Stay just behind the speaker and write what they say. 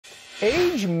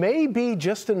Age may be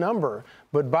just a number,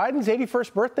 but Biden's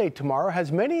 81st birthday tomorrow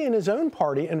has many in his own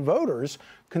party and voters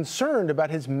concerned about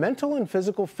his mental and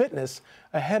physical fitness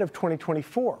ahead of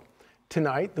 2024.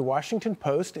 Tonight, the Washington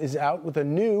Post is out with a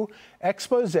new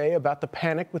expose about the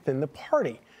panic within the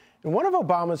party. And one of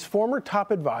Obama's former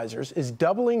top advisors is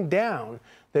doubling down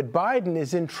that Biden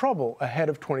is in trouble ahead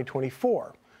of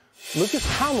 2024.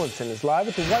 Lucas Tomlinson is live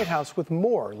at the White House with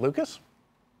more. Lucas?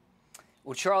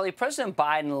 Well, Charlie, President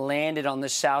Biden landed on the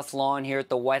South Lawn here at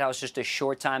the White House just a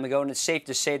short time ago, and it's safe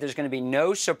to say there's going to be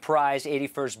no surprise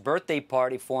 81st birthday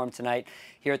party for him tonight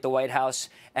here at the White House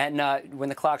and when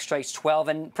the clock strikes 12,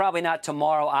 and probably not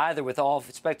tomorrow either, with all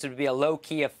expected to be a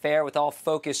low-key affair with all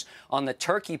focus on the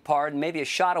turkey part and maybe a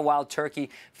shot of wild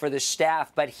turkey for the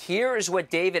staff. But here is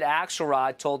what David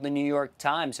Axelrod told the New York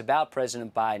Times about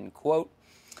President Biden, quote,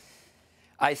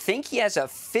 "I think he has a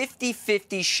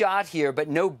 50-50 shot here, but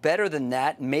no better than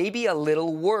that, maybe a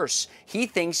little worse. He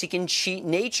thinks he can cheat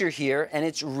nature here, and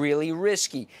it's really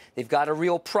risky. They've got a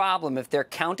real problem if they're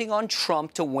counting on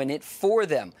Trump to win it for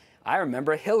them. I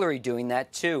remember Hillary doing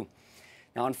that, too."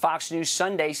 Now, on Fox News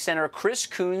Sunday, Senator Chris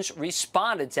Coons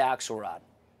responded to Axelrod.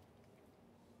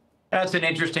 That's an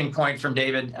interesting point from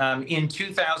David. In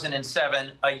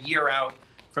 2007, a year out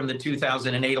from the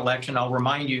 2008 election, I'll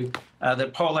remind you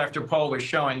that poll after poll was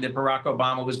showing that Barack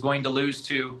Obama was going to lose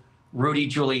to Rudy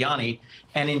Giuliani,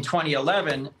 and in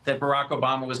 2011 that Barack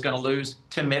Obama was going to lose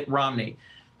to Mitt Romney.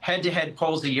 Head-to-head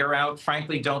polls a year out,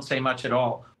 frankly, don't say much at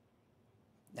all.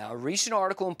 Now, a recent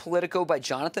article in Politico by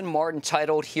Jonathan Martin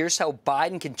titled, "Here's How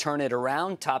Biden Can Turn It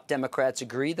Around." Top Democrats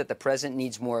agree that the president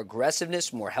needs more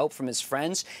aggressiveness, more help from his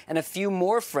friends, and a few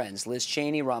more friends. Liz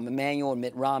Cheney, Rahm Emanuel, and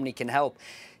Mitt Romney can help.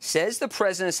 Says the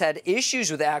president has had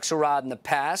issues with Axelrod in the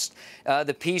past.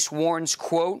 The piece warns,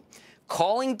 quote,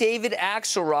 "Calling David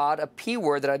Axelrod," a P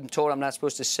word that I'm told I'm not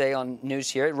supposed to say on news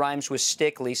here, it rhymes with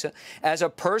stick, Lisa, "as a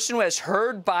person who has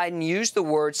heard Biden use the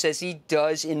word, says he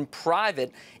does in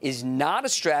private, is not a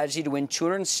strategy to win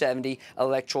 270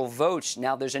 electoral votes."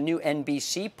 Now, there's a new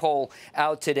NBC poll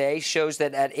out today, shows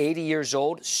that at 80 years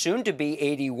old, soon to be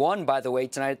 81, by the way,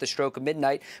 tonight at the stroke of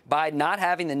midnight, Biden not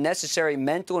having the necessary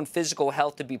mental and physical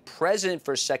health to be president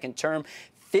for a second term,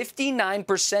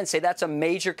 59% say that's a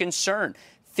major concern.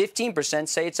 15%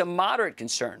 say it's a moderate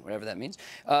concern, whatever that means.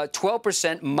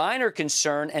 12% minor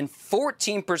concern, and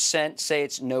 14% say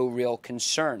it's no real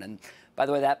concern. And by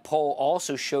the way, that poll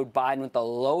also showed Biden with the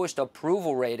lowest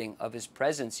approval rating of his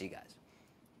presidency, guys.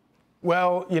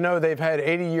 Well, you know, they've had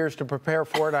 80 years to prepare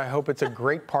for it. I hope it's a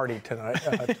great party tonight,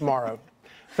 tomorrow.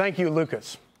 Thank you,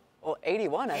 Lucas. Well,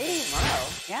 81, I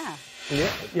think. Yeah.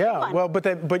 Yeah. Well,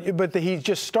 but he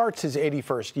just starts his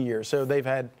 81st year, so they've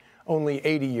had only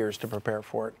 80 years to prepare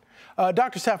for it.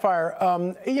 Dr. Sapphire,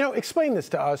 explain this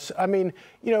to us. I mean,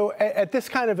 at this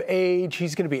kind of age,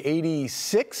 he's going to be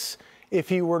 86 if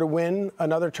he were to win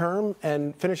another term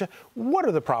and finish. What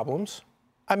are the problems?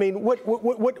 I mean, what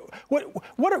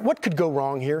could go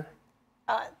wrong here?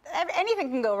 Anything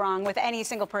can go wrong with any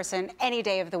single person any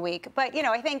day of the week. But,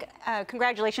 I think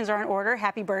congratulations are in order.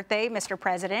 Happy birthday, Mr.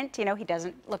 President. He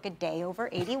doesn't look a day over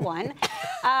 81.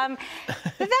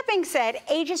 But that being said,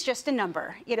 age is just a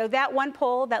number. That one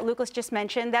poll that Lucas just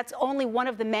mentioned, that's only one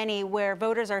of the many where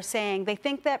voters are saying they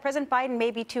think that President Biden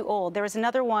may be too old. There was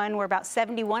another one where about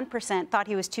 71% thought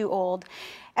he was too old.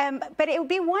 But it would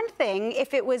be one thing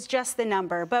if it was just the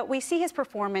number. But we see his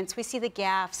performance, we see the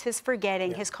gaffes, his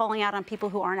forgetting, his calling out on people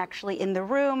who aren't actually in the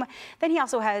room. Then he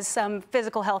also has some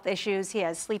physical health issues. He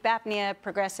has sleep apnea,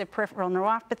 progressive peripheral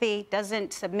neuropathy,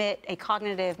 doesn't submit a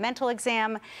cognitive mental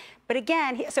exam. But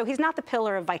again, so he's not the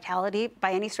pillar of vitality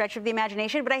by any stretch of the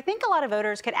imagination. But I think a lot of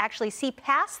voters could actually see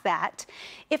past that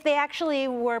if they actually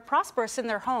were prosperous in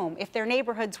their home, if their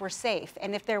neighborhoods were safe,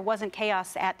 and if there wasn't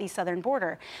chaos at the southern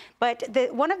border. But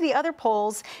one of the other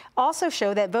polls also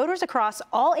show that voters across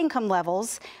all income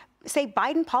levels say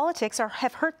Biden politics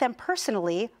have hurt them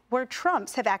personally, where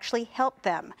Trump's have actually helped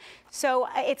them. So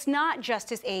it's not just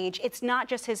his age, it's not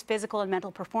just his physical and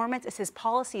mental performance, it's his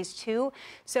policies too.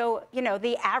 So,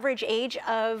 the average age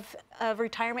of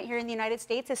retirement here in the United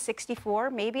States is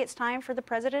 64. Maybe it's time for the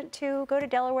president to go to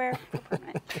Delaware for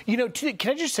permanent.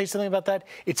 Can I just say something about that?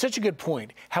 It's such a good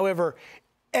point. However,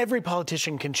 every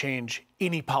politician can change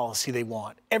any policy they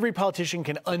want. Every politician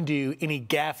can undo any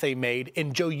gaffe they made,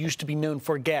 and Joe used to be known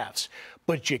for gaffes.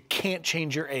 But you can't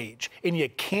change your age, and you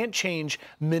can't change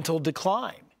mental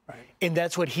decline. Right. And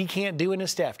that's what he can't do and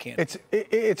his staff can't.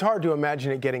 It's hard to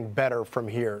imagine it getting better from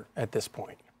here at this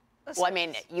point. Well, I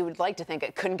mean, you would like to think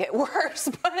it couldn't get worse,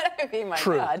 but I mean, my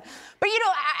True. God. But, you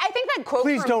know, I think that quote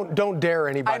Please don't dare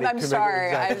anybody I'm to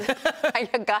sorry. make it exactly.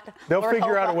 I got They'll Lord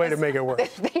figure help out a way to us. make it worse.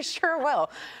 They sure will.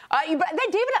 But that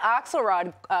David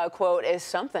Axelrod quote is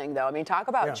something, though. I mean, talk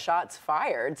about shots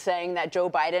fired, saying that Joe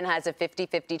Biden has a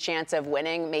 50-50 chance of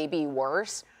winning, maybe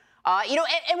worse. You know,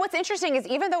 and what's interesting is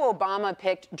even though Obama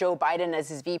picked Joe Biden as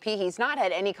his VP, he's not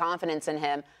had any confidence in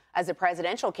him as a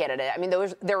presidential candidate. I mean,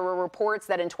 there were reports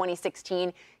that in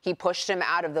 2016 he pushed him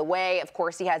out of the way. Of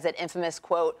course, he has that infamous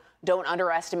quote, "Don't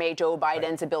underestimate Joe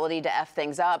Biden's ability to F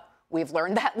things up." We've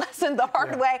learned that lesson the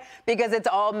hard way because it's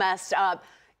all messed up.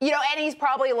 You know, and he's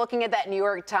probably looking at that New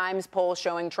York Times poll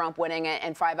showing Trump winning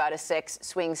in 5 out of 6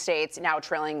 swing states, now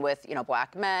trailing with, you know,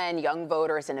 black men, young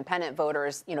voters, independent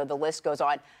voters, you know, the list goes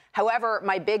on. However,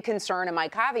 my big concern and my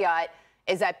caveat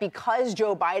is that because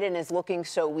Joe Biden is looking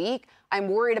so weak, I'm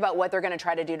worried about what they're going to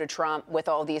try to do to Trump with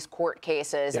all these court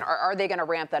cases. Yeah. Are they going to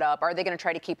ramp that up? Are they going to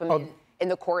try to keep him in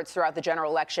the courts throughout the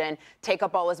general election, take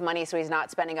up all his money so he's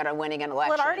not spending it on winning an election?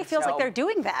 Well, it already feels like they're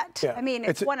doing that. Yeah. I mean,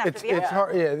 it's one after the other. It's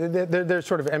hard, yeah, they're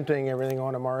sort of emptying everything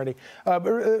on him already.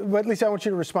 But Lisa, I want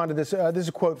you to respond to this. This is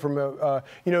a quote from,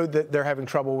 you know, that they're having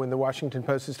trouble when the Washington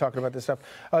Post is talking about this stuff.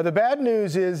 The bad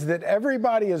news is that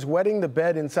everybody is wetting the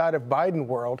bed inside of Biden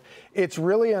world. It's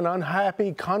really an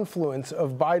unhappy confluence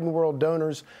of Biden world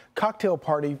donors, cocktail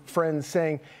party friends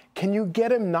saying, can you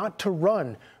get him not to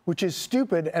run? Which is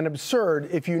stupid and absurd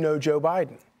if you know Joe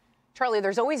Biden. Charlie,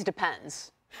 there's always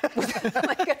depends.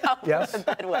 Like how Yes. the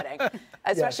bedwetting,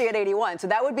 especially at 81. So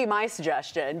that would be my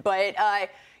suggestion. But,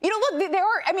 you know, look,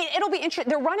 I mean, it'll be interesting.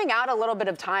 They're running out a little bit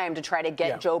of time to try to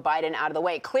get Joe Biden out of the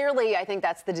way. Clearly, I think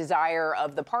that's the desire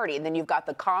of the party. And then you've got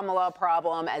the Kamala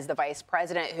problem as the vice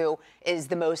president, who is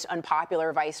the most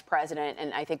unpopular vice president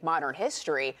in, I think, modern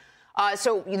history.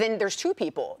 So then there's two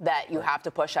people that you have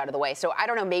to push out of the way. So I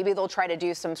don't know, maybe they'll try to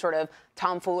do some sort of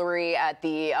tomfoolery at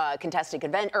the contested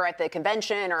convention or at the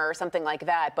convention or something like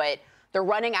that. But they're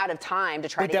running out of time to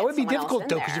try to get someone else in there. That would be difficult,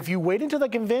 though, because if you wait until the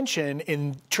convention,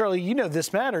 and Charlie, you know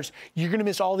this matters, you're going to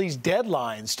miss all these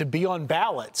deadlines to be on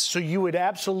ballots. So you would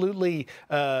absolutely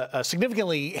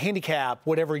significantly handicap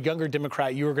whatever younger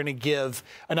Democrat you are going to give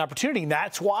an opportunity. And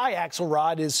that's why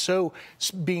Axelrod is so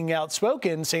being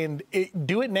outspoken, saying,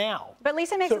 do it now. But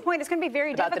Lisa makes a point. It's going to be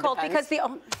very difficult because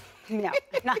no,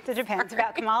 not the depends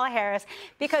about Kamala Harris,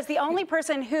 because the only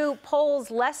person who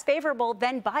polls less favorable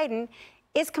than Biden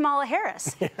is Kamala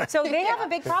Harris. So they have a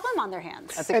big problem on their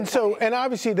hands. And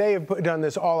obviously they have done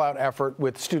this all-out effort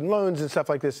with student loans and stuff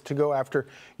like this to go after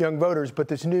young voters. But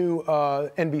this new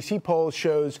NBC poll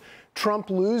shows Biden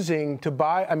losing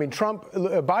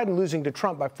to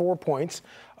Trump by 4 points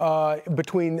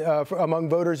among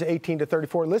voters 18 to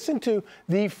 34. Listen to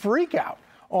the freak out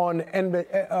on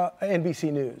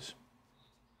NBC News.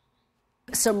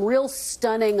 Some real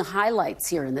stunning highlights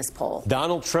here in this poll.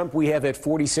 Donald Trump, we have at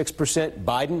 46%,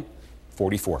 Biden,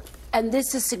 44%. And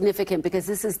this is significant because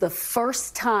this is the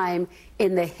first time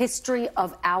in the history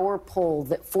of our poll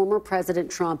that former President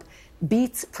Trump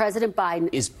beats President Biden.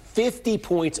 Is 50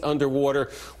 points underwater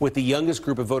with the youngest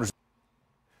group of voters.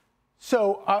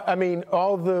 So, I mean,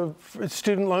 all the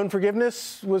student loan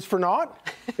forgiveness was for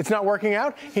naught? It's not working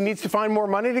out? He needs to find more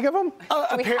money to give them?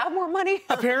 Do we have more money?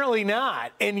 Apparently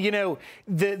not. And, you know,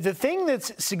 the thing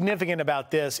that's significant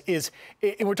about this is,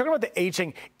 and we're talking about the age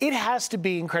thing, it has to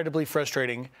be incredibly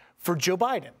frustrating for Joe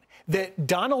Biden that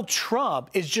Donald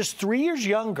Trump is just 3 years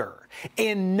younger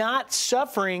and not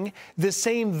suffering the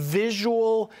same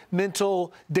visual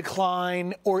mental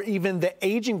decline or even the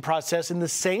aging process in the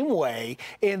same way.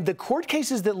 And the court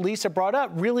cases that Lisa brought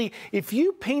up, really, if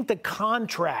you paint the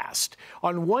contrast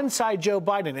on one side, Joe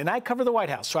Biden, and I cover the White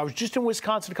House, so I was just in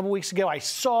Wisconsin a couple weeks ago, I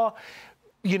saw,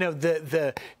 you know,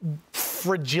 the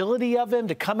fragility of him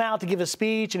to come out to give a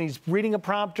speech, and he's reading a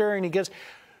prompter, and he goes,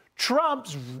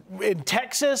 Trump's in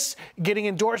Texas getting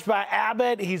endorsed by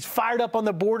Abbott. He's fired up on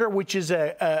the border, which is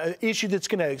a issue that's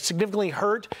going to significantly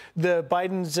hurt the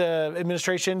Biden's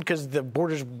administration because the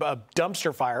border's a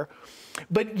dumpster fire.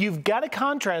 But you've got a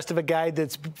contrast of a guy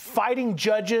that's fighting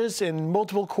judges in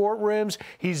multiple courtrooms.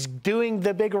 He's doing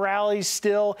the big rallies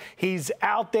still. He's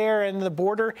out there in the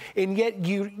border, and yet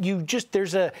you just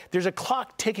there's a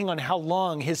clock ticking on how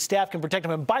long his staff can protect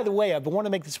him. And by the way, I want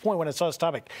to make this point when I saw this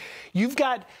topic. You've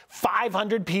got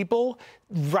 500 people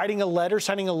writing a letter,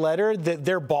 signing a letter that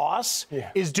their boss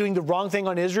is doing the wrong thing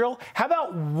on Israel. How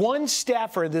about one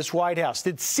staffer in this White House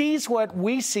that sees what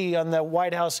we see on the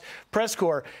White House press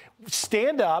corps?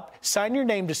 stand up, sign your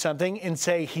name to something, and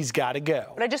say he's got to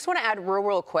go. But I just want to add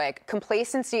real quick,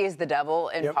 complacency is the devil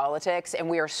in politics, and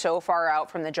we are so far out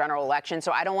from the general election.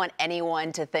 So I don't want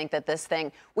anyone to think that this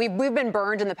thing, we've been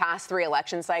burned in the past 3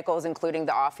 election cycles, including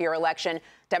the off-year election.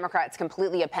 Democrats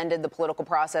completely appended the political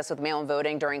process with mail-in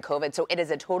voting during COVID. So it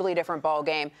is a totally different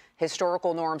ballgame.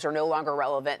 Historical norms are no longer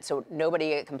relevant, so nobody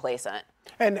get complacent.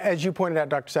 And as you pointed out,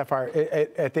 Dr. Sapphire,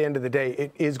 at the end of the day,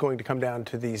 it is going to come down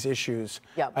to these issues,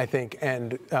 I think,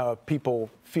 and people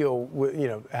feel,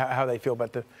 how they feel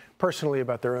personally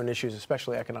about their own issues,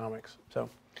 especially economics. So.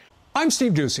 I'm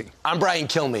Steve Doocy. I'm Brian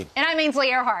Kilmeade. And I'm Ainsley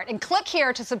Earhart. And click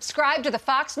here to subscribe to the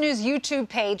Fox News YouTube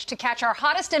page to catch our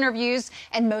hottest interviews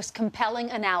and most compelling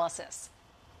analysis.